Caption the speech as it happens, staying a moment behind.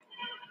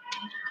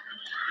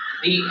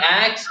The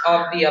Acts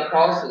of the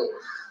Apostles,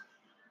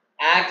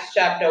 Acts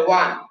chapter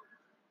 1.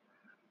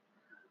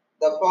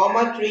 The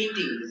former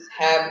treatise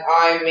have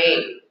I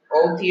made,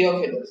 O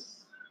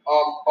Theophilus,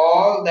 of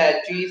all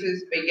that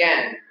Jesus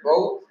began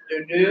both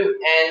to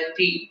do and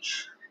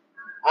teach,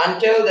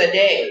 until the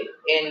day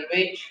in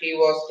which he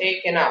was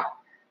taken up.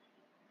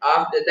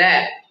 After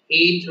that,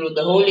 he through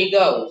the Holy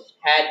Ghost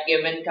had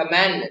given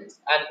commandments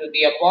unto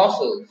the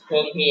apostles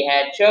whom he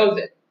had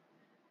chosen,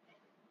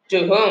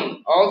 to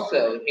whom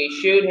also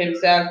he shewed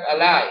himself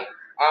alive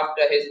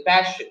after his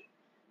passion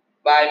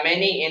by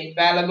many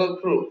infallible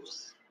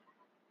proofs,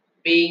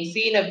 being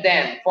seen of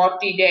them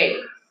 40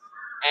 days,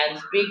 and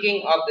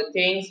speaking of the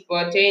things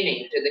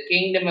pertaining to the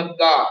kingdom of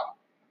God,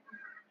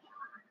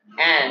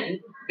 and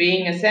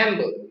being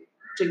assembled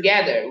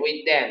together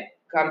with them,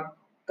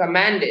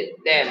 commanded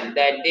them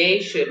that they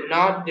should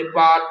not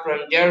depart from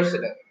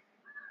Jerusalem,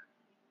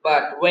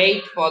 but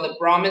wait for the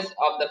promise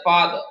of the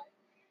Father,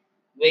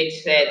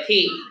 which said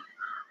he,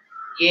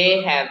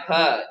 Ye have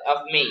heard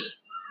of me.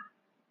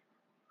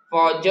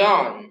 For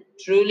John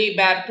truly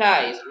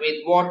baptized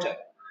with water,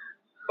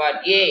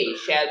 but ye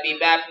shall be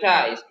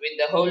baptized with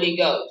the Holy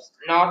Ghost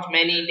not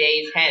many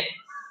days hence.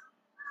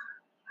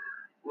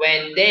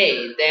 When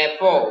they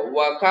therefore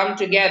were come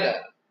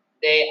together,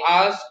 they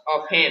asked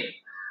of him,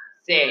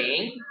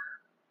 saying,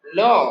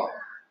 Lord,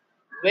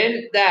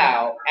 wilt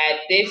thou at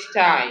this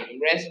time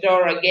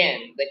restore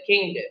again the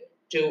kingdom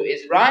to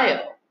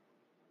Israel?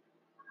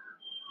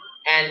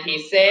 And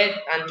he said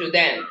unto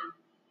them,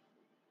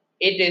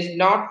 It is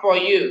not for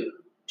you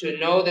to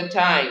know the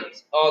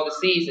times or the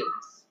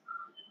seasons,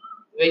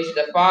 which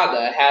the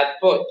Father hath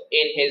put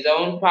in his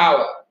own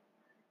power,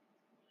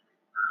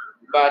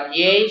 but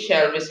ye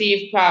shall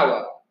receive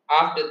power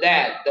after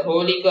that the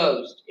Holy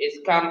Ghost is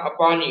come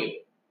upon you,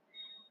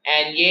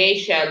 and ye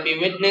shall be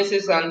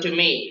witnesses unto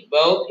me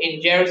both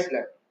in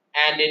Jerusalem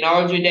and in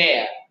all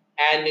Judea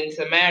and in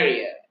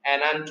Samaria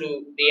and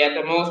unto the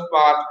uttermost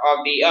part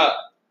of the earth.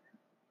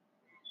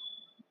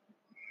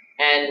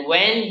 And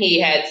when he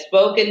had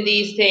spoken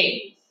these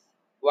things,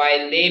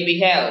 while they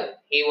beheld,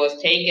 he was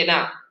taken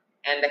up,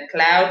 and a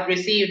cloud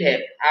received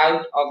him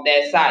out of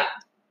their sight.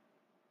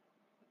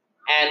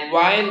 And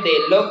while they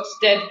looked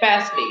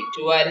steadfastly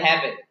toward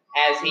heaven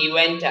as he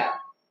went up,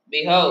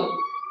 behold,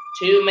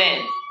 two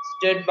men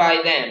stood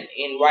by them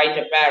in white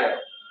apparel,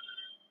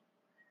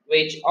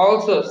 which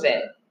also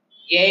said,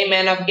 Ye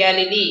men of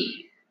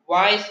Galilee,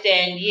 why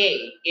stand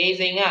ye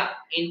gazing up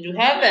into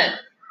heaven?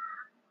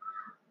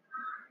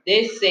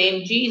 This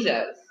same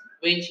Jesus,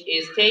 which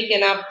is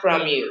taken up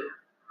from you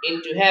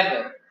into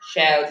heaven,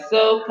 shall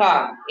so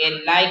come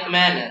in like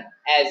manner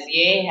as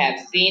ye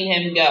have seen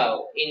him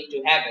go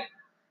into heaven.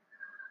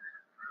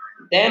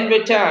 Then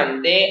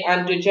returned they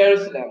unto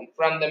Jerusalem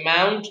from the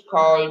mount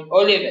called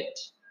Olivet,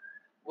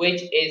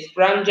 which is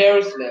from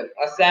Jerusalem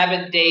a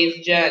Sabbath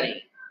day's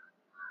journey.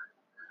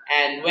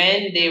 And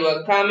when they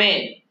were come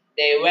in,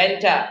 they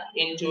went up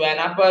into an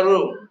upper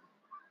room,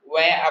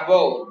 where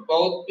abode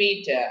both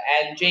Peter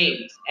and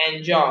James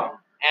and John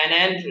and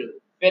Andrew,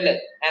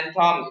 Philip and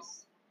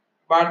Thomas,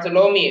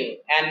 Bartholomew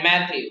and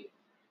Matthew,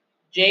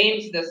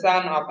 James the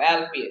son of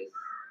Alphaeus,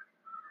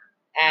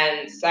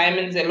 and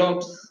Simon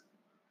Zelotes,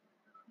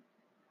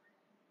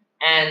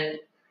 and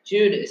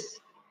Judas,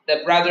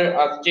 the brother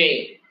of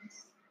James.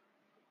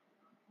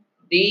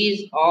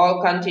 These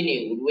all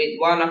continued with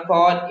one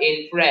accord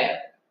in prayer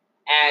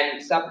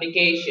and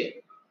supplication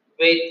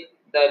with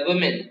the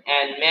women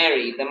and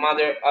Mary, the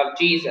mother of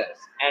Jesus,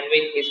 and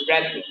with his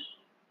brethren.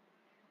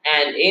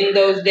 And in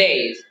those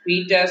days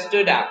Peter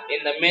stood up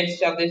in the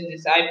midst of the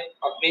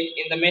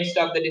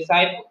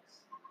disciples,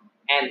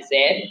 and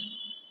said,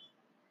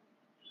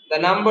 The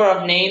number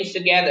of names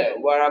together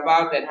were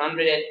about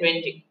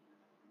 120.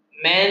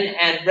 Men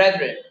and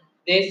brethren,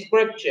 this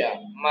scripture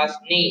must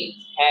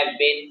needs have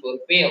been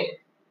fulfilled,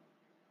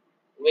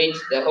 which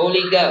the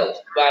Holy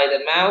Ghost by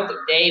the mouth of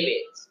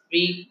David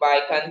speak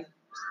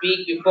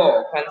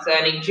before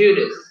concerning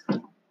Judas,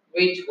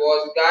 which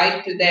was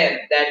guide to them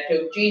that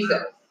took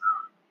Jesus.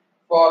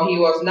 For he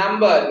was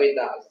numbered with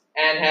us,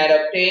 and had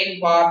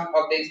obtained part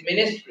of this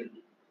ministry.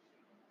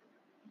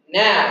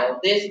 Now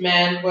this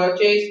man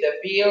purchased a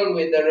field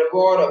with the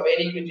reward of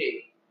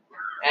iniquity,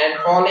 and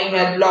falling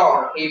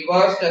headlong, he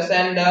burst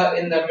asunder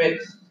in the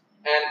midst,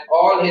 and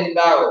all his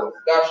bowels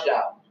gushed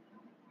out.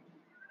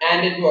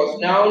 And it was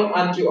known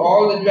unto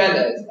all the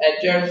dwellers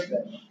at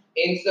Jerusalem,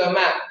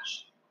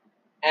 insomuch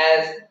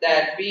as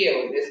that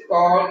field is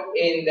called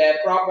in their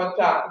proper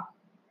tongue,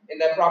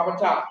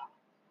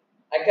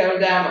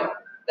 Akeldama,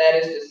 that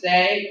is to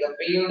say, the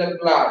field of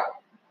blood.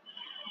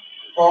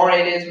 For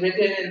it is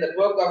written in the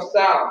book of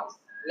Psalms,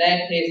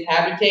 Let his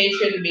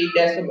habitation be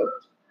desolate,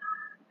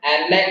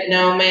 and let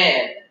no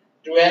man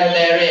dwell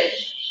therein,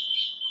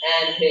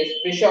 and his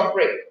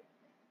bishopric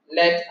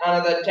let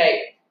another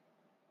take.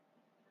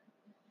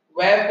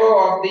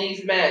 Wherefore of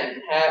these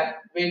men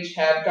which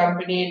have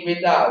companied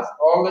with us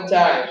all the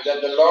time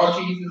that the Lord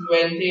Jesus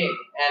went in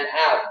and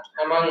out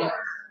among us,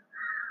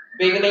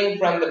 beginning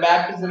from the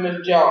baptism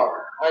of John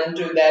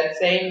unto that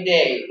same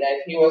day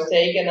that he was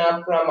taken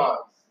up from us,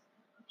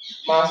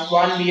 must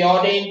one be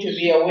ordained to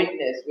be a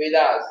witness with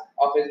us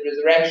of his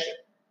resurrection.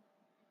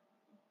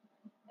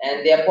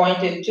 And they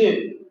appointed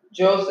two,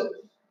 Joseph,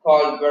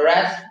 called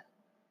Barsabas,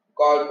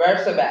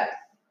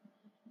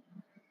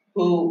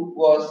 who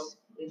was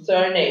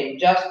surnamed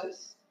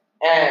Justus,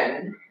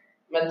 and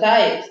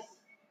Matthias.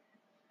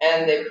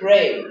 And they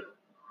prayed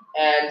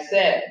and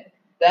said,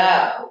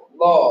 Thou,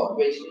 Lord,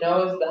 which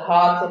knows the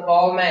hearts of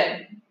all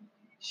men,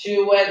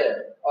 shew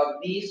whether of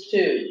these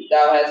two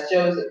thou hast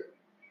chosen,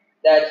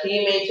 that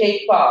he may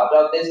take part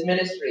of this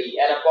ministry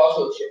and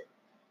apostleship,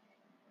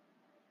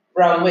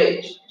 from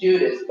which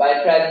Judas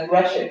by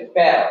transgression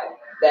fell,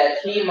 that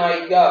he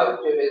might go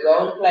to his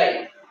own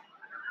place.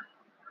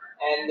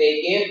 And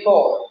they gave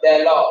forth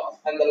their lots,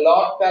 and the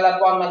lot fell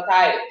upon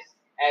Matthias,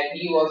 and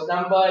he was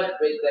numbered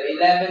with the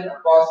 11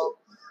 apostles.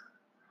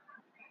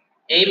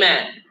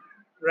 Amen.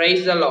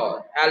 Praise the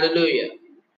Lord. Hallelujah.